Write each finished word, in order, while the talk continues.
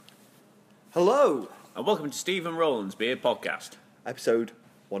Hello, And welcome to Stephen Rowland's Beer Podcast. episode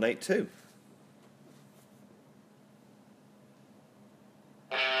 182.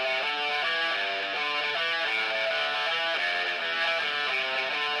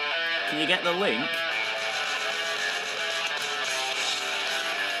 Can you get the link?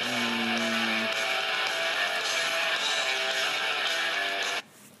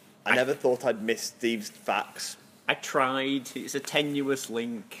 I never thought I'd miss Steve's facts. I tried. It's a tenuous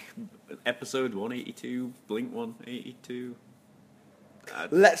link. Episode 182, Blink 182.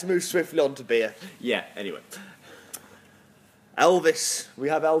 Let's move swiftly on to beer. Yeah, anyway. Elvis. We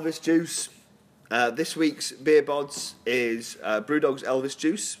have Elvis juice. This week's beer bods is Brewdog's Elvis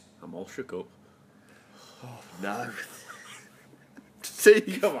juice. I'm all shook up. No.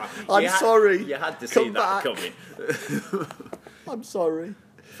 Steve, Come on. I'm sorry. You had to see Come that back. coming. I'm sorry.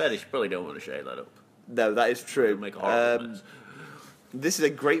 Fetish probably don't want to shake that up. No, that is true. Make a horrible mess. This is a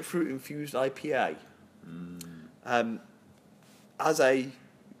grapefruit infused IPA. As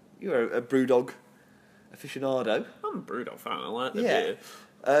you're a Brewdog aficionado. I'm a Brewdog fan. I like the Yeah.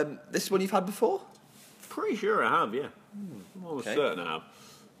 beer. This is one you've had before? Pretty sure I have, yeah. I'm almost Okay. certain I have.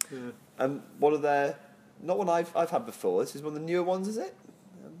 Yeah. One of their, not one I've had before. This is one of the newer ones, is it?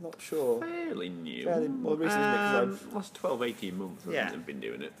 I'm not sure. Fairly new. Fairly more recent, isn't it? 'Cause I've- last 12, 18 months Yeah. I've been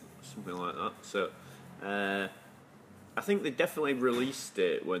doing it. Something like that. So, I think they definitely released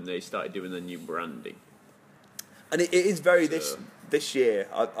it when they started doing the new branding. And it is very So- this year.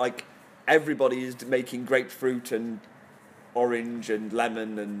 Like everybody is making grapefruit and orange and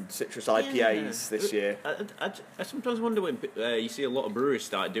lemon and citrus IPAs this year. I sometimes wonder when you see a lot of breweries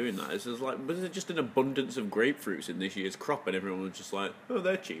start doing that. It's just like, was it just an abundance of grapefruits in this year's crop, and everyone was just like, "Oh,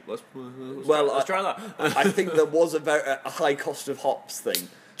 they're cheap. Let's try that." I think there was a high cost of hops thing.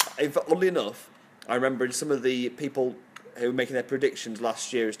 Oddly enough, I remember some of the people who were making their predictions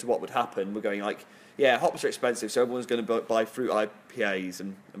last year as to what would happen were going like, yeah, hops are expensive, so everyone's going to buy fruit IPAs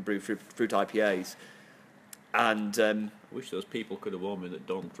and brew fruit IPAs. And I wish those people could have warned me that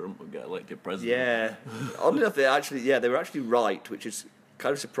Donald Trump would get elected president. yeah, oddly enough, they were actually right, which is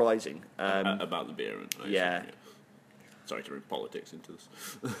kind of surprising. About the beer. Yeah. Sorry to bring politics into this.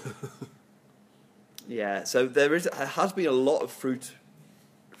 Yeah, so there has been a lot of fruit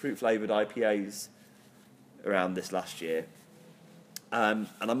flavoured IPAs around this last year, and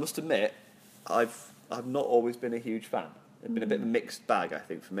I must admit, I've not always been a huge fan. It's been a bit of a mixed bag, I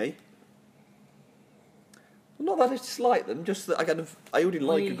think, for me. Not that I dislike them, just that I already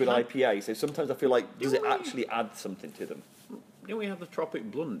like a good IPA. So sometimes I feel like, does it actually add something to them? Didn't we have the Tropic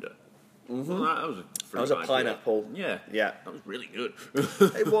Blunder? Mm-hmm. Well, that was a fruit That was a IPA. pineapple. Yeah. Yeah. That was really good.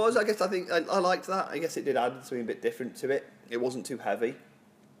 It was. I think I liked that. I guess it did add something a bit different to it. It wasn't too heavy.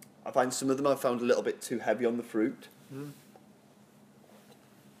 I find some of them I found a little bit too heavy on the fruit. Well,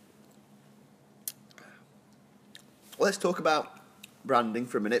 let's talk about branding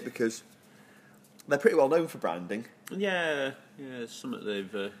for a minute because they're pretty well known for branding. Yeah, something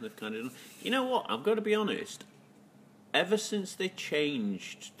they've kind of done. You know what? I've got to be honest. Ever since they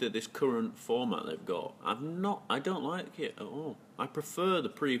changed to this current format they've got, I don't like it at all. I prefer the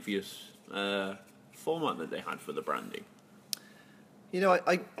previous format that they had for the branding. You know,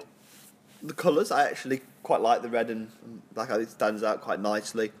 the colours, I actually quite like the red and black. It stands out quite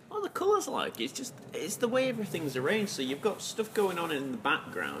nicely. Well, the colours it's the way everything's arranged. So you've got stuff going on in the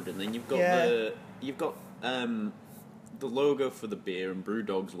background, and then you've got the logo for the beer and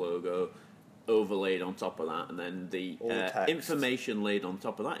Brewdog's logo overlaid on top of that, and then the information laid on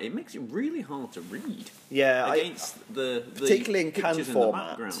top of that. It makes it really hard to read. Yeah, against the particularly in can pictures in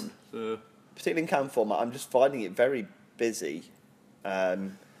format. the background. So. Particularly in can format, I'm just finding it very busy.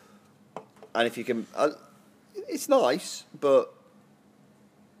 And if you can, it's nice, but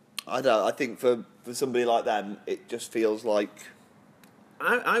I don't know, I think for somebody like them, it just feels like.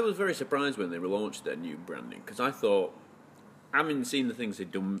 I was very surprised when they relaunched their new branding because I thought, having seen the things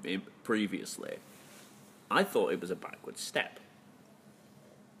they'd done previously, I thought it was a backward step.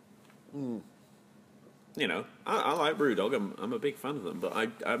 You know, I like Brewdog. I'm a big fan of them, but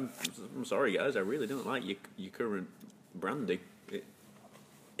I'm sorry, guys. I really don't like your current branding.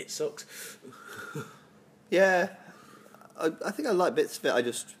 It sucks. Yeah, I think I like bits of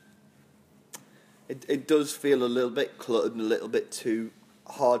it. It does feel a little bit cluttered and a little bit too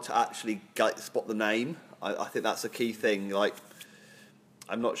hard to actually spot the name. I think that's a key thing. Like,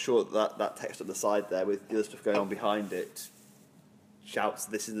 I'm not sure that text at the side there with the other stuff going on behind it shouts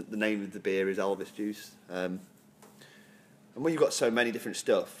this is the name of the beer is Elvis Juice. And when you've got so many different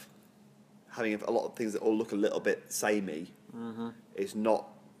stuff, having a lot of things that all look a little bit samey is not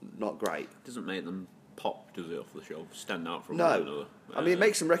great. Doesn't make them pop, does it, off the shelf? Stand out from one No. another. I mean, it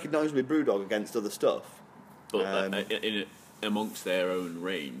makes them recognisably BrewDog against other stuff. But amongst their own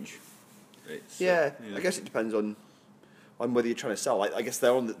range, it's... I guess it depends on whether you're trying to sell. I guess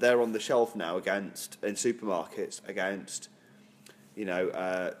they're on the shelf now against in supermarkets against,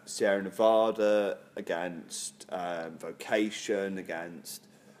 Sierra Nevada, against Vocation, against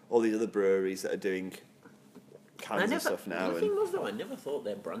all these other breweries that are doing cans and stuff now. The thing was, though, I never thought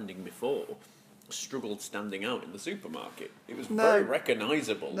their branding before struggled standing out in the supermarket. It was very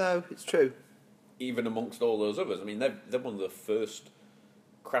recognisable. No, it's true. Even amongst all those others. I mean, they're one of the first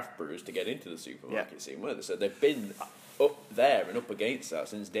craft brewers to get into the supermarket scene, weren't they? So they've been up there and up against that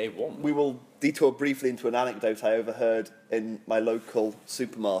since day one. We will detour briefly into an anecdote I overheard in my local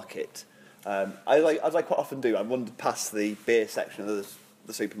supermarket. As I quite often do, I wandered past the beer section of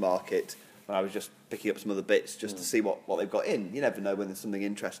the supermarket when I was just picking up some other bits just to see what they've got in. You never know when there's something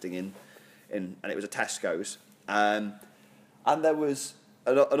interesting in and it was a Tesco's. And there was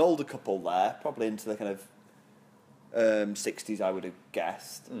an older couple there, probably into the kind of 60s, I would have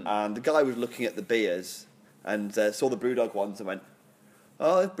guessed. And the guy was looking at the beers and saw the BrewDog ones and went,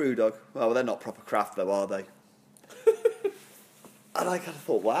 "Oh, it's BrewDog. Well, they're not proper craft, though, are they?" And I kind of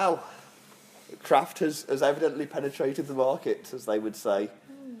thought, wow, craft has evidently penetrated the market, as they would say.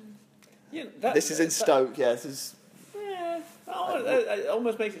 Yeah, this is in Stoke, this is... Yeah, it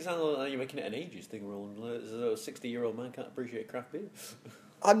almost makes it sound like you're making it an ages thing, Roland. As a 60-year-old man can't appreciate craft beer.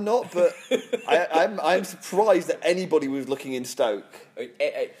 I'm not, but I'm surprised that anybody was looking in Stoke.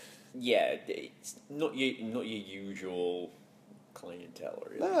 Yeah, it's not your usual clientele,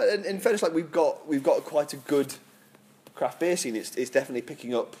 really. No, in fairness, like we've got quite a good craft beer scene. It's definitely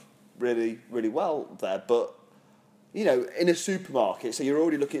picking up really, really well there. But in a supermarket, so you're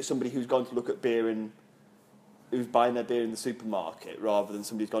already looking at somebody who's gone to look at beer and who's buying their beer in the supermarket rather than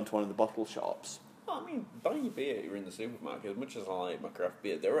somebody who's gone to one of the bottle shops. Well, I mean, buying your beer in the supermarket, as much as I like my craft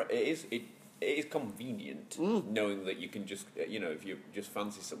beer, it is convenient knowing that you can just, if you just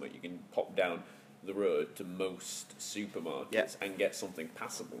fancy something, you can pop down the road to most supermarkets and get something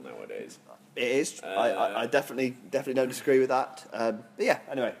passable nowadays. It is. I definitely don't disagree with that. But yeah,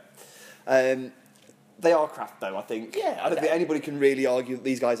 anyway. They are craft, though, I think. Yeah. I don't think anybody can really argue that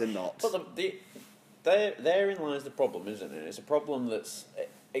these guys are not. But therein lies the problem, isn't it? It's a problem that's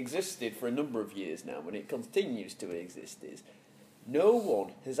existed for a number of years now, and it continues to exist, is no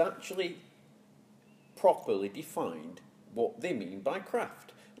one has actually properly defined what they mean by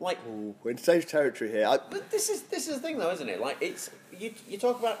craft. Like, we're in strange territory here. But this is the thing, though, isn't it? Like, it's you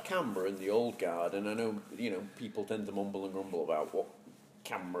talk about Canberra and the old guard, and I know people tend to mumble and grumble about what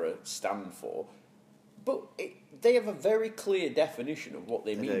Canberra stand for, but they have a very clear definition of what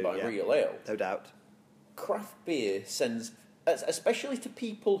they mean by real ale. No doubt. Craft beer sends, especially to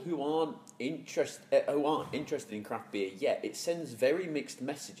people who aren't interested in craft beer yet, it sends very mixed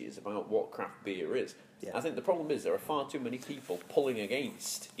messages about what craft beer is. Yeah. I think the problem is there are far too many people pulling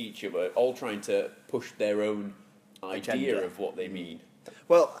against each other, all trying to push their own idea of what they mean.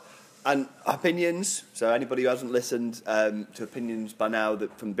 Well, and opinions. So anybody who hasn't listened to opinions by now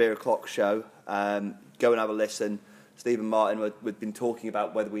from Beer O'Clock show, go and have a listen. Steve and Martin, we've been talking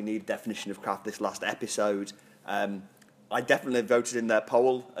about whether we need a definition of craft this last episode. I definitely voted in their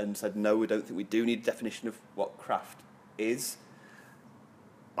poll and said no, we don't think we do need a definition of what craft is.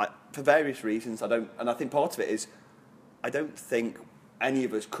 For various reasons, I don't, and I think part of it is I don't think any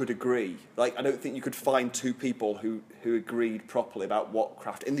of us could agree. Like, I don't think you could find two people who agreed properly about what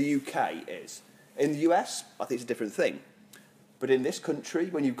craft in the UK is. In the US, I think it's a different thing. But in this country,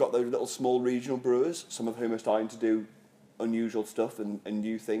 when you've got those little small regional brewers, some of whom are starting to do unusual stuff and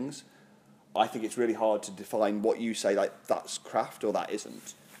new things, I think it's really hard to define what you say, like, that's craft or that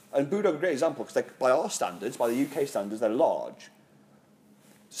isn't. And BrewDog is a great example, because by our standards, by the UK standards, they're large.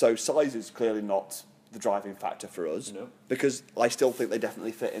 So size is clearly not the driving factor for us, because I still think they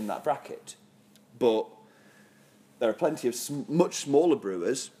definitely fit in that bracket. But there are plenty of much smaller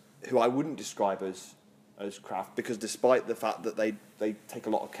brewers who I wouldn't describe as craft, because despite the fact that they take a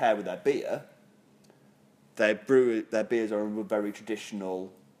lot of care with their beer, their beers are a very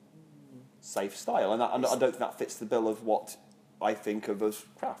traditional, safe style, and I don't think that fits the bill of what I think of as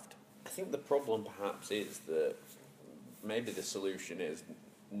craft. I think the problem perhaps is that maybe the solution is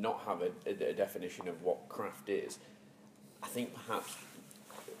not have a definition of what craft is. I think perhaps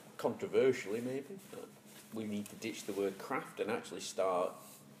controversially maybe we need to ditch the word craft and actually start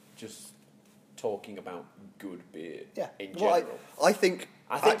just talking about good beer in general. I think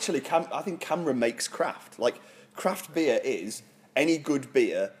Camera makes craft. Like, craft beer is any good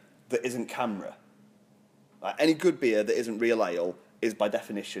beer that isn't Camera. Like, any good beer that isn't real ale is by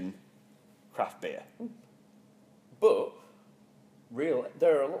definition craft beer. But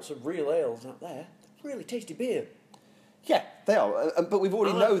there are lots of real ales out there. Really tasty beer. Yeah, they are. But we've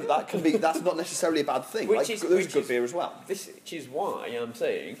already know that can be. That's not necessarily a bad thing. There's good beer as well. Which is why I'm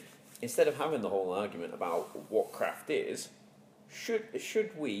saying, instead of having the whole argument about what craft is,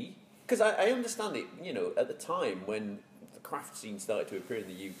 should we? Because I understand it. At the time when the craft scene started to appear in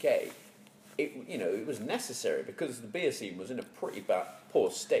the UK, it was necessary because the beer scene was in a pretty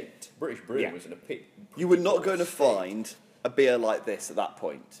poor state. British brewing was in a pretty You were not poor going to state. find a beer like this at that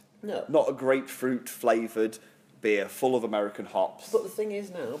point. No. Not a grapefruit flavoured beer full of American hops. But the thing is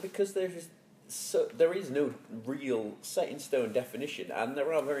now, because there is no real set in stone definition, and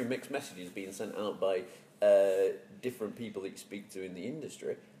there are very mixed messages being sent out by different people that you speak to in the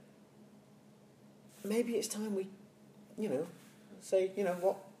industry. Maybe it's time we, say,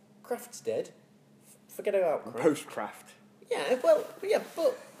 what, craft's dead. Forget about craft. Post-craft. But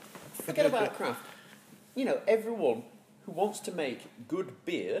forget about craft. Everyone who wants to make good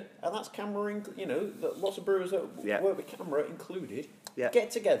beer, and that's CAMRA, lots of brewers that work with CAMRA included, get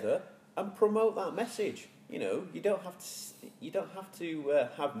together and promote that message. You don't have to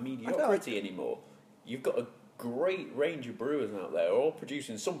have mediocrity anymore. You've got a great range of brewers out there, all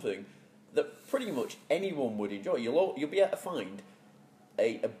producing something that pretty much anyone would enjoy. You'll be able to find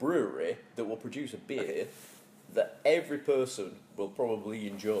a brewery that will produce a beer that every person will probably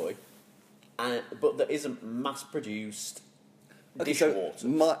enjoy, but that isn't mass-produced dishwater. So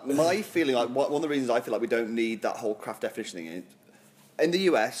my feeling, like one of the reasons I feel like we don't need that whole craft definition thing is, in the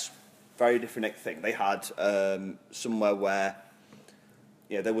US, very different thing. They had somewhere where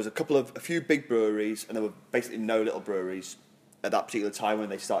there was a few big breweries, and there were basically no little breweries at that particular time when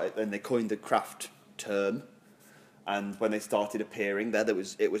they started. Then they coined the craft term, and when they started appearing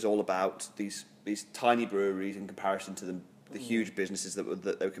it was all about these tiny breweries in comparison to the huge businesses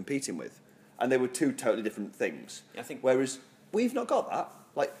that they were competing with, and they were two totally different things. I think. Whereas we've not got that.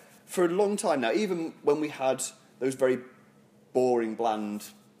 Like, for a long time now, even when we had those very boring, bland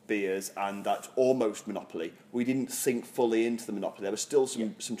beers and that almost monopoly, we didn't sink fully into the monopoly. There were still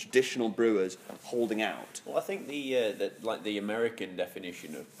some traditional brewers holding out. Well, I think the American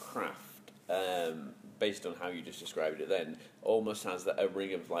definition of craft, based on how you just described it then, almost has a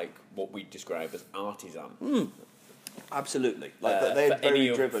ring of like what we describe as artisan. Absolutely. Like they're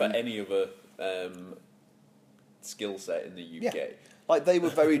very driven. For any other skill set in the UK. Yeah. Like, they were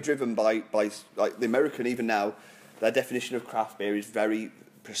very driven by like the American, even now, their definition of craft beer is very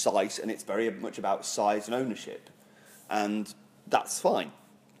precise, and it's very much about size and ownership. And that's fine.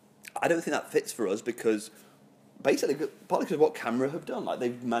 I don't think that fits for us because, basically, partly because of what CAMRA have done. Like,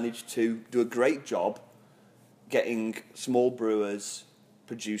 they've managed to do a great job getting small brewers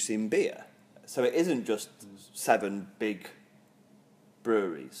producing beer. So it isn't just 7 big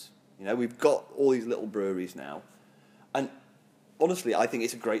breweries. We've got all these little breweries now. And honestly, I think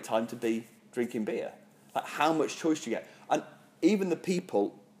it's a great time to be drinking beer. Like, how much choice do you get? And even the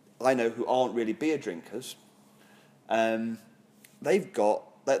people I know who aren't really beer drinkers, they know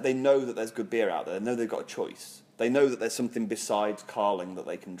that there's good beer out there. They know they've got a choice. They know that there's something besides Carling that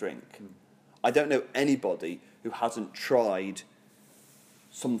they can drink. I don't know anybody who hasn't tried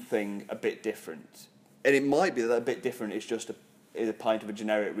something a bit different. And it might be that a bit different is just a pint of a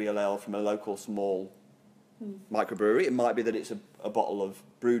generic real ale from a local small microbrewery. It might be that it's a bottle of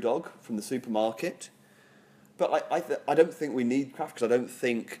BrewDog from the supermarket. But I don't think we need craft, because I don't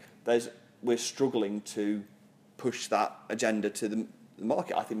think we're struggling to push that agenda to the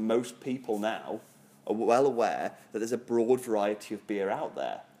market. I think most people now are well aware that there's a broad variety of beer out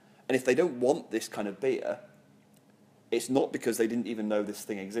there. And if they don't want this kind of beer, it's not because they didn't even know this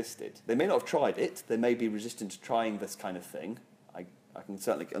thing existed. They may not have tried it. They may be resistant to trying this kind of thing. I can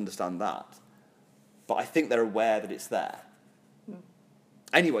certainly understand that. But I think they're aware that it's there.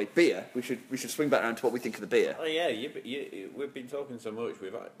 Anyway, beer. We should swing back around to what we think of the beer. Oh yeah, we've been talking so much.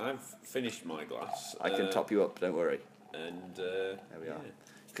 I've finished my glass. I can top you up. Don't worry. And there we are.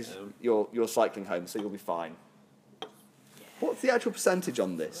 Because you're cycling home, so you'll be fine. What's the actual percentage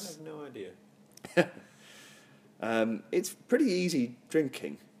on this? I have no idea. It's pretty easy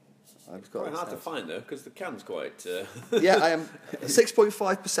drinking. Quite hard to find though, because the can's quite. Yeah, I am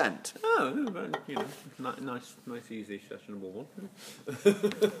 6.5%. Oh, nice, easy, sessionable one.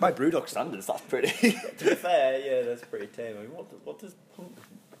 By BrewDog standards, that's pretty. To be fair, yeah, that's pretty tame. I mean, what does punk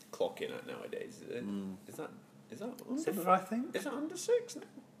clock in at nowadays? Is that under? Similar, I think. Is that under 6 now?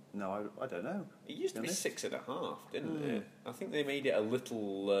 No, I don't know. It used to be 6.5, didn't it? I think they made it a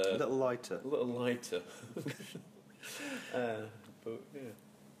little lighter. A little lighter. But yeah.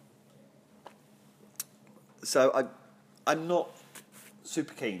 So I'm not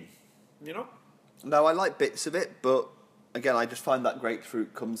super keen You know? No, I like bits of it, but again, I just find that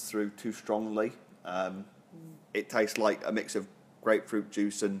grapefruit comes through too strongly. It tastes like a mix of grapefruit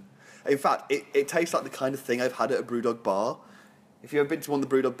juice and... In fact, it tastes like the kind of thing I've had at a Brewdog bar. If you've ever been to one of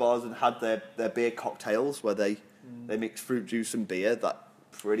the Brewdog bars and had their beer cocktails where they mix fruit juice and beer, that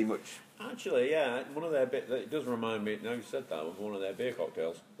pretty much... Actually, yeah, one of their it does remind me, now you said that, of one of their beer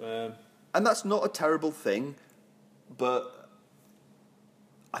cocktails. And that's not a terrible thing, but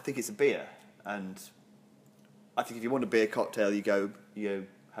I think it's a beer. And I think if you want a beer cocktail, you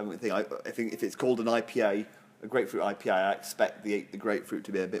have a thing. I think if it's called an IPA, a grapefruit IPA, I expect the grapefruit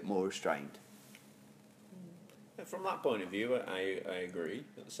to be a bit more restrained. From that point of view, I agree.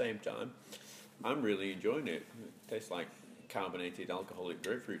 At the same time, I'm really enjoying it. It tastes like carbonated alcoholic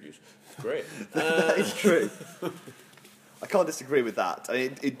grapefruit juice. It's great. That is true. I can't disagree with that. I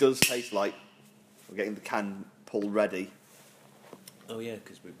mean, it does taste like we're getting the can pull ready. Oh yeah,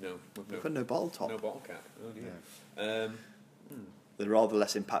 because we've got no bottle top. No bottle cap. Oh dear. Yeah. The rather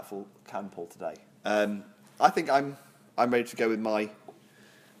less impactful can pull today. I think I'm ready to go with my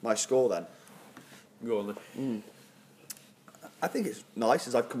score then. Go on then. I think it's nice,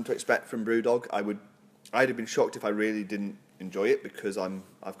 as I've come to expect from Brewdog. I'd have been shocked if I really didn't enjoy it, because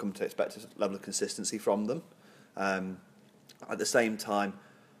I've come to expect a level of consistency from them. At the same time,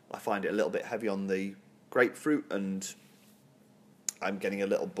 I find it a little bit heavy on the grapefruit, and I'm getting a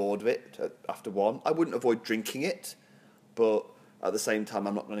little bored of it after one. I wouldn't avoid drinking it, but at the same time,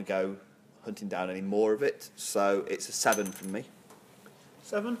 I'm not going to go hunting down any more of it. So it's a 7 from me.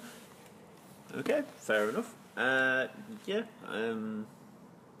 7? Okay, fair enough. Yeah, I'm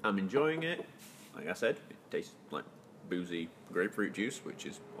enjoying it. Like I said, it tastes like boozy grapefruit juice, which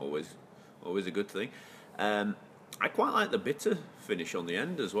is always a good thing. I quite like the bitter finish on the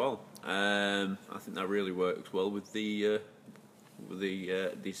end as well. I think that really works well with the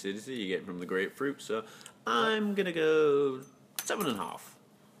acidity you get from the grapefruit. So I'm gonna go 7.5.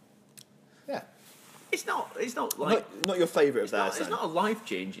 Yeah. It's not like not your favourite of theirs. It's not a life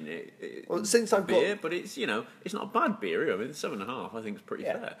changing Well, since I've beer, got, but it's it's not a bad beer. I mean, 7.5 I think is pretty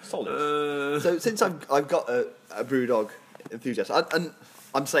fair. Solid. So since I've got a Brewdog enthusiast, and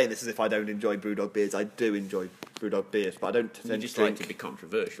I'm saying this as if I don't enjoy Brewdog beers. I do enjoy Brewdog beers, but I don't You tend just to drink. like to be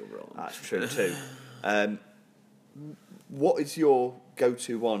controversial, Roland. That's true too. What is your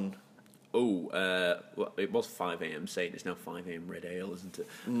go-to one? Oh, well, it was 5 a.m. Saint. It's now 5 a.m. Red Ale, isn't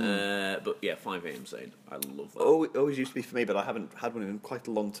it? But yeah, 5 a.m. Saint. I love that. Oh, it always used to be for me, but I haven't had one in quite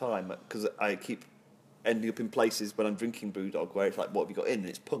a long time, because I keep ending up in places when I'm drinking Brewdog where it's like, what have you got in? And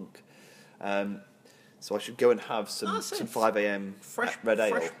it's punk. So I should go and have some 5 a.m. fresh Red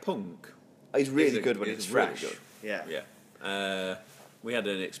Ale. Fresh punk. It's really good when it's really fresh. good. Yeah. Yeah. We had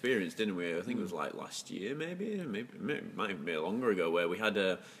an experience, didn't we? I think it was like last year, maybe it might even be longer ago, where we had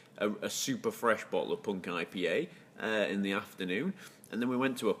a super fresh bottle of Punk IPA in the afternoon, and then we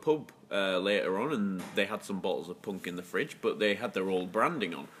went to a pub later on, and they had some bottles of Punk in the fridge, but they had their old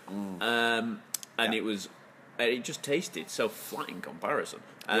branding on, and it just tasted so flat in comparison.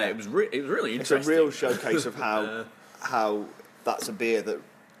 It was really interesting. It's a real showcase of how that's a beer that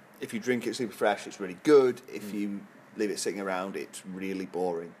if you drink it super fresh, it's really good. If you leave it sitting around, it's really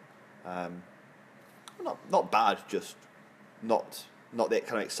boring. Not bad, just not the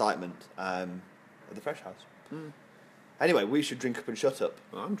kind of excitement of the Fresh House. Anyway, we should drink up and shut up.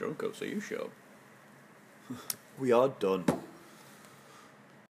 Well, I'm drunk, so you shut up. We are done.